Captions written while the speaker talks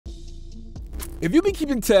If you've been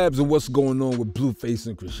keeping tabs on what's going on with Blueface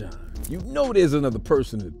and Chrisean, you know there's another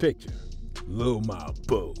person in the picture, Lil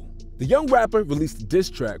Mabu. The young rapper released a diss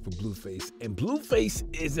track for Blueface, and Blueface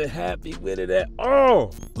isn't happy with it at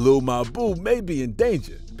all. Lil Mabu may be in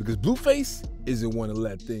danger because Blueface isn't one to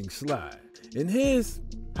let things slide. And here's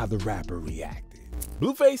how the rapper reacted.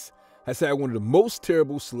 Blueface has had one of the most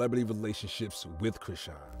terrible celebrity relationships with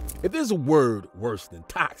Chrisean. If there's a word worse than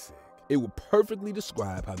toxic, it would perfectly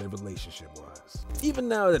describe how their relationship was. Even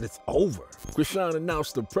now that it's over, Chrisean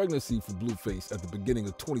announced a pregnancy for Blueface at the beginning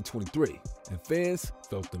of 2023, and fans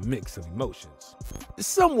felt a mix of emotions.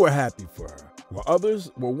 Some were happy for her, while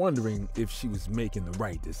others were wondering if she was making the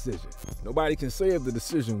right decision. Nobody can say if the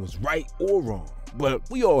decision was right or wrong, but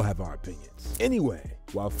we all have our opinions. Anyway,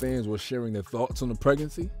 while fans were sharing their thoughts on the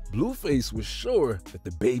pregnancy, Blueface was sure that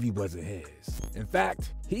the baby wasn't his. In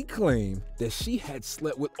fact, he claimed that she had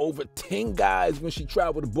slept with over 10 guys when she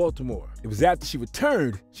traveled to Baltimore. It was after she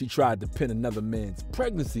returned, she tried to pin another man's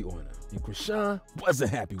pregnancy on her, and Chrisean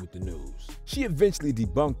wasn't happy with the news. She eventually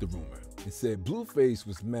debunked the rumor and said Blueface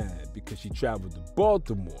was mad because she traveled to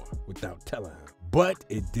Baltimore without telling her. But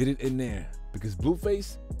it didn't end there, because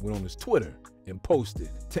Blueface went on his Twitter and posted,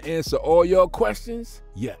 "To answer all your questions,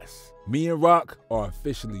 yes, me and Rock are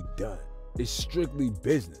officially done. It's strictly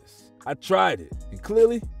business. I tried it, and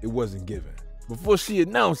clearly it wasn't given." Before she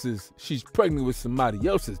announces she's pregnant with somebody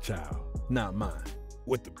else's child, not mine.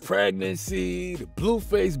 With the pregnancy, the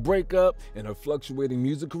Blueface breakup, and her fluctuating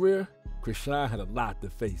music career, Chrisean had a lot to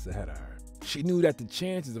face ahead of her. She knew that the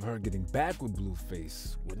chances of her getting back with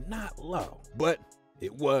Blueface were not low, but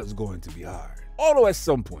it was going to be hard. Although at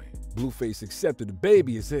some point, Blueface accepted the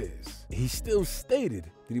baby as his, he still stated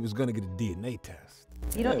that he was going to get a DNA test.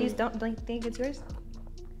 You don't think it's yours?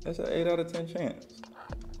 That's an 8 out of 10 chance.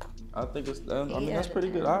 I think it's, I mean, that's pretty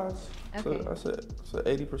good odds. Okay. So I said it's an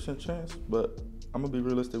 80% chance, but I'm gonna be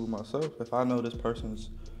realistic with myself. If I know this person's,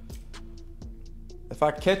 if I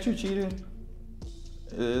catch you cheating,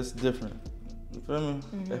 it's different. You feel me?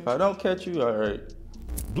 If I don't catch you, all right.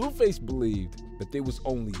 Blueface believed that there was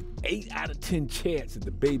only 8 out of 10 chance that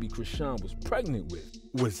the baby Chrisean was pregnant with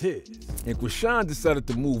was his. And Chrisean decided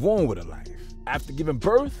to move on with her life. After giving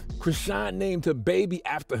birth, Chrisean named her baby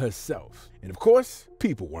after herself. And of course,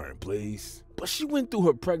 people weren't pleased. But she went through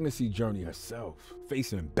her pregnancy journey herself,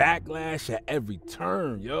 facing backlash at every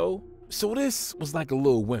turn, yo. So this was like a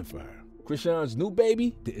little win for her. Chrisean's new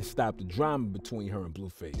baby didn't stop the drama between her and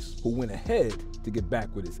Blueface, who went ahead to get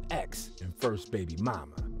back with his ex and first baby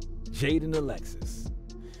mama, Jaden Alexis.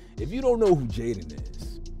 If you don't know who Jaden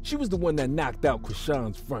is, she was the one that knocked out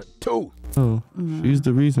Chrisean's front tooth. Oh, she's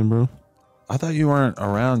the reason, bro. I thought you weren't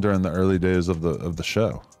around during the early days of the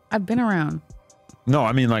show. I've been around. No,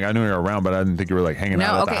 I mean, like, I knew you were around, but I didn't think you were like hanging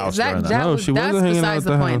out at the house during that. That's besides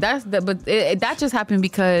the point. That just happened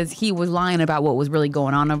because he was lying about what was really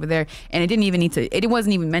going on over there, and it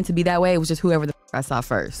wasn't even meant to be that way. It was just whoever the I saw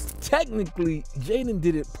first. Technically, Jaden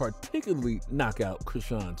didn't particularly knock out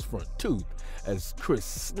Chrisean's front tooth, as Chris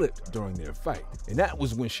slipped during their fight, and that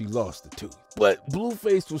was when she lost the tooth. But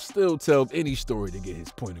Blueface will still tell any story to get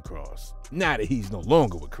his point across, now that he's no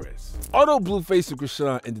longer with Chris. Although Blueface and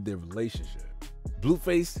Chrisean ended their relationship,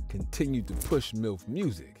 Blueface continued to push MILF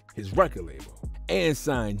Music, his record label, and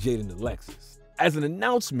signed Jaden Alexis. As an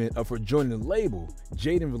announcement of her joining the label,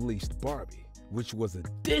 Jaden released Barbie, which was a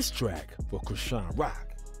diss track for Chrisean Rock.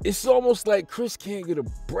 It's almost like Chris can't get a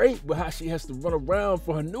break with how she has to run around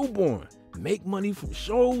for her newborn, make money from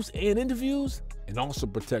shows and interviews, and also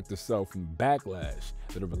protect herself from backlash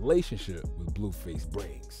that a relationship with Blueface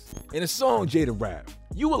brings. In a song Jaden rapped,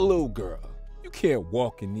 "You a little girl, you can't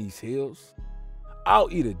walk in these heels. I'll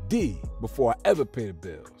eat a D before I ever pay the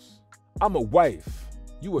bills. I'm a wife,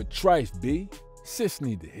 you a trife B, sis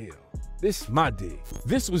need to heal. This my D."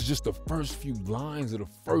 This was just the first few lines of the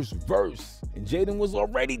first verse, and Jaden was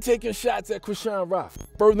already taking shots at Chrisean Rock.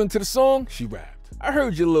 Further into the song, she rapped, "I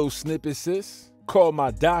heard your little snippet, sis. Called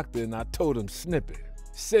my doctor and I told him snip it.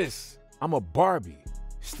 Sis, I'm a Barbie.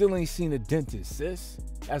 Still ain't seen a dentist, sis.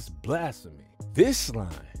 That's blasphemy." This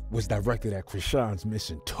line was directed at Chrisean's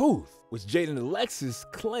missing tooth, which Jaden Alexis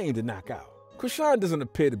claimed to knock out. Chrisean doesn't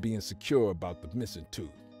appear to be insecure about the missing tooth,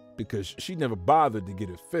 because she never bothered to get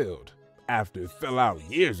it filled after it fell out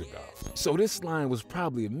years ago. So this line was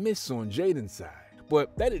probably a miss on Jaden's side,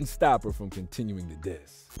 but that didn't stop her from continuing to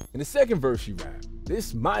diss. In the second verse she rapped,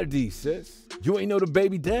 "This my D, sis. You ain't know the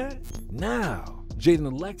baby dad?" Now, Jaden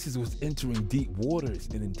Alexis was entering deep waters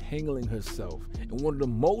and entangling herself in one of the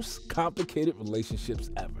most complicated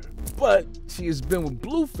relationships ever. But she has been with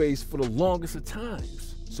Blueface for the longest of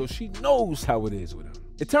times, so she knows how it is with him.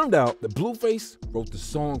 It turned out that Blueface wrote the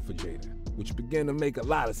song for Jaden, which began to make a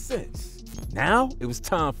lot of sense. Now it was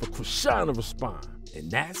time for Chrisean to respond, and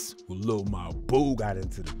that's when Lil Mabu got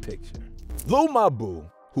into the picture. Lil Mabu,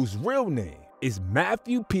 whose real name is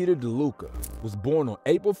Matthew Peter DeLuca, was born on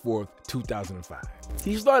April 4th, 2005.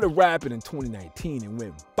 He started rapping in 2019 and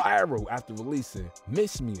went viral after releasing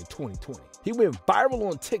Miss Me in 2020. He went viral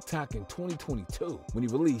on TikTok in 2022 when he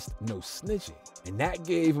released No Snitching, and that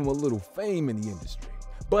gave him a little fame in the industry.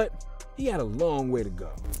 But he had a long way to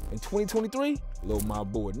go. In 2023, Lil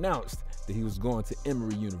Mabu announced that he was going to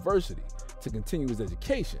Emory University to continue his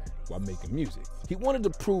education while making music. He wanted to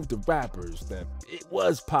prove to rappers that it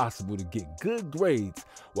was possible to get good grades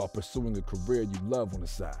while pursuing a career you love on the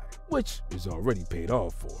side, which is already paid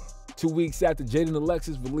off for. 2 weeks after Jaden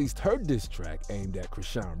Alexis released her diss track aimed at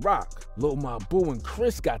Chrisean Rock, Lil Mabu and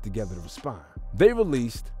Chris got together to respond. They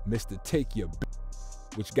released Mr. Take Your B,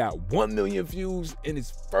 which got 1 million views in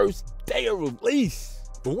its first day of release.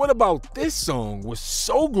 But what about this song was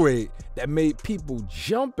so great that made people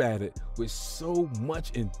jump at it with so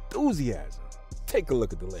much enthusiasm? Take a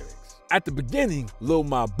look at the lyrics. At the beginning, Lil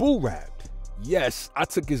Mabu rapped, "Yes, I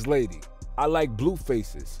took his lady. I like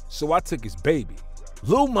Bluefaces, so I took his baby."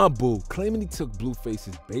 Lil Mabu claiming he took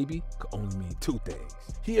Blueface's baby could only mean two things.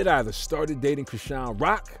 He had either started dating Chrisean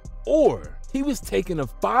Rock, or he was taking a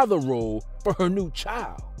father role for her new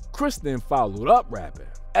child. Chris then followed up rapping,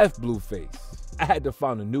 "F Blueface. I had to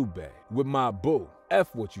find a new bae with my boo.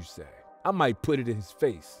 F what you say. I might put it in his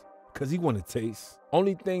face, cause he wanna taste.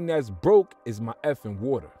 Only thing that's broke is my effing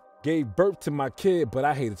water. Gave birth to my kid, but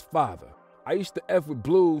I hate his father. I used to F with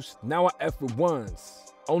blues, now I F with ones.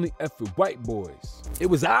 Only F with white boys." It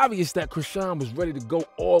was obvious that Chrisean was ready to go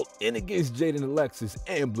all in against Jaden Alexis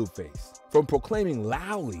and Blueface. From proclaiming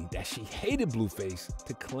loudly that she hated Blueface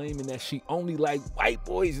to claiming that she only liked white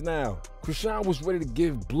boys now, Chrisean was ready to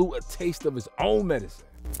give Blue a taste of his own medicine.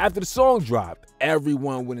 After the song dropped,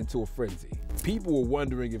 everyone went into a frenzy. People were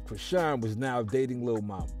wondering if Chrisean was now dating Lil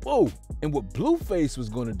Mabu and what Blueface was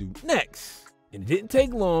gonna do next. And it didn't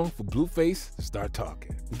take long for Blueface to start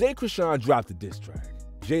talking. The day Chrisean dropped the diss track,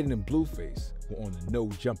 Jaden and Blueface were on the No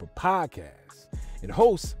Jumper podcast, and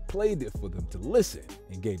hosts played it for them to listen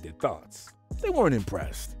and gave their thoughts. They weren't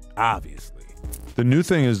impressed, obviously. The new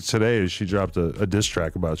thing is today is she dropped a diss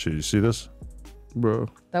track about you. You see this? Bro.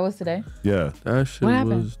 That was today? Yeah. That shit What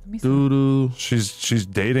happened? was Let me see. doo-doo. She's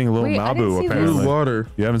dating Lil Wait, I didn't Mabu see apparently. this. Water.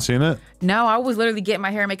 You haven't seen it? No, I was literally getting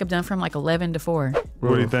my hair and makeup done from like 11 to 4. Bro,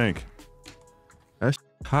 What do you think? That's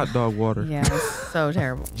hot dog water. Yeah, it's so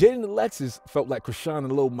terrible. Jaden Alexis felt like Chrisean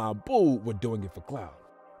and Lil Mabu were doing it for clout,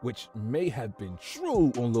 which may have been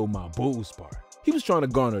true on Lil Mabu's part. He was trying to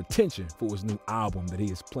garner attention for his new album that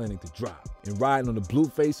he is planning to drop, and riding on the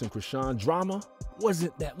Blueface and Chrisean drama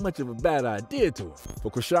wasn't that much of a bad idea to him.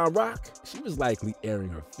 For Chrisean Rock, she was likely airing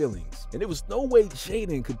her feelings, and there was no way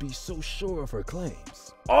Jaden could be so sure of her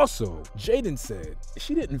claims. Also, Jaden said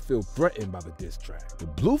she didn't feel threatened by the diss track,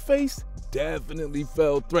 but Blueface definitely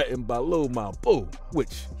felt threatened by Lil Mabu,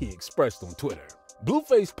 which he expressed on Twitter.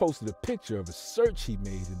 Blueface posted a picture of a search he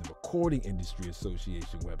made in the Recording Industry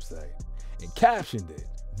Association website and captioned it,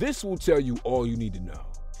 "This will tell you all you need to know."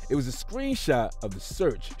 It was a screenshot of the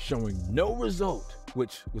search showing no result,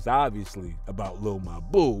 which was obviously about Lil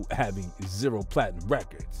Mabu having 0 platinum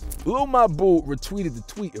records. Lil Mabu retweeted the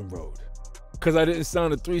tweet and wrote, "Cause I didn't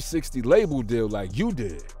sign a 360 label deal like you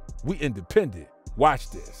did. We independent.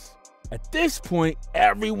 Watch this." At this point,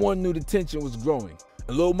 everyone knew the tension was growing,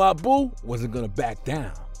 and Lil Mabu wasn't gonna back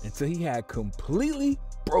down until he had completely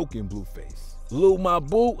broken Blueface. Lil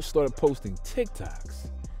Mabu started posting TikToks,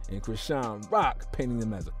 and Chrisean Rock painting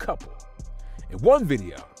them as a couple. In one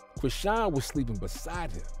video, Chrisean was sleeping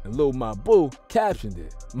beside him, and Lil Mabu captioned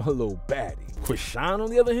it, "My little baddie." Chrisean, on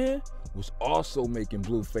the other hand, was also making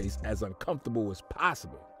Blueface as uncomfortable as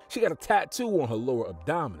possible. She got a tattoo on her lower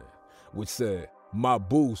abdomen, which said,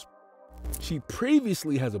 "Mabu's." She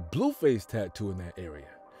previously has a Blueface tattoo in that area,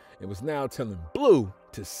 and was now telling Blue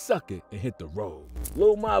to suck it and hit the road.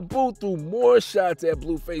 Lil Mabu threw more shots at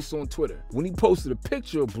Blueface on Twitter when he posted a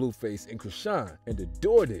picture of Blueface and Chrisean and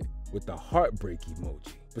adored it with the heartbreak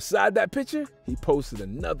emoji. Beside that picture, he posted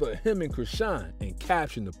another of him and Chrisean and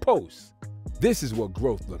captioned the post, "This is what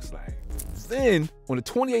growth looks like." Then, on the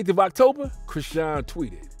 28th of October, Chrisean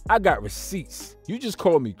tweeted, "I got receipts. You just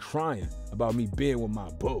called me crying about me being with my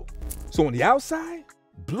boo." So on the outside,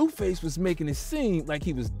 Blueface was making it seem like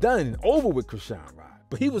he was done and over with Chrisean Rock.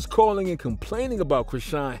 But he was calling and complaining about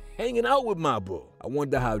Chrisean hanging out with Mabu. I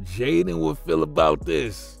wonder how Jaden would feel about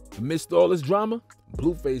this. Amidst all this drama,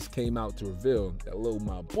 Blueface came out to reveal that Lil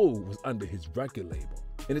Mabu was under his record label.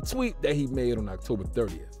 In a tweet that he made on October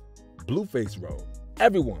 30th, Blueface wrote,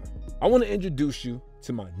 "Everyone, I want to introduce you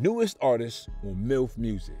to my newest artist on MILF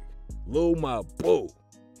Music, Lil Mabu.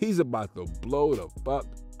 He's about to blow the fuck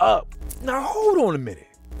up. Now hold on a minute.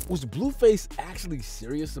 Was Blueface actually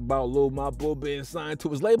serious about Lil Mabu being signed to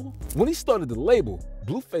his label? When he started the label,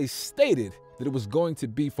 Blueface stated that it was going to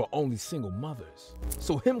be for only single mothers.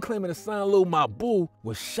 So him claiming to sign Lil Mabu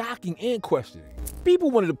was shocking and questioning. People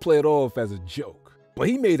wanted to play it off as a joke, but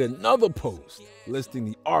he made another post listing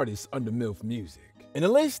the artists under MILF Music. In the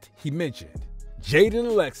list, he mentioned Jaden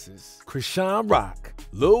Alexis, Krishan Rock,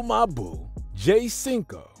 Lil Mabu, Jay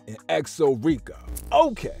Cinco, and XO Rico.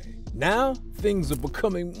 Okay, now things are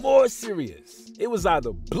becoming more serious. It was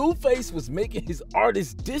either Blueface was making his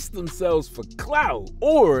artists diss themselves for clout,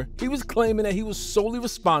 or he was claiming that he was solely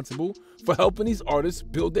responsible for helping these artists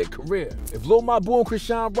build their career. If Lil Mabu and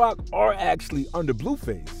Krishan Rock are actually under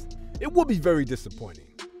Blueface, it would be very disappointing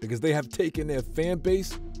because they have taken their fan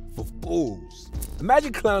base for fools.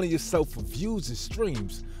 Imagine clowning yourself for views and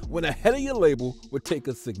streams when a head of your label would take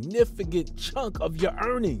a significant chunk of your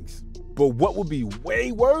earnings. But what would be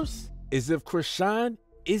way worse is if Krishan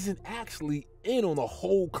isn't actually in on the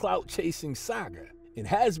whole clout-chasing saga and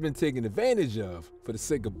has been taken advantage of for the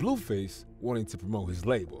sake of Blueface wanting to promote his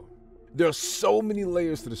label. There are so many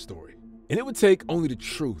layers to the story, and it would take only the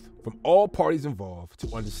truth from all parties involved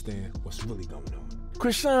to understand what's really going on.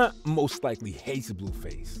 Krishan most likely hates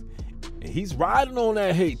Blueface, and he's riding on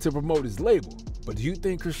that hate to promote his label. But do you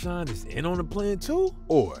think Krishan is in on the plan too?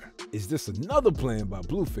 Or is this another plan by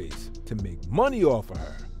Blueface to make money off of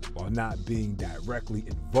her while not being directly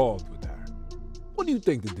involved with her? What do you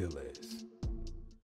think the deal is?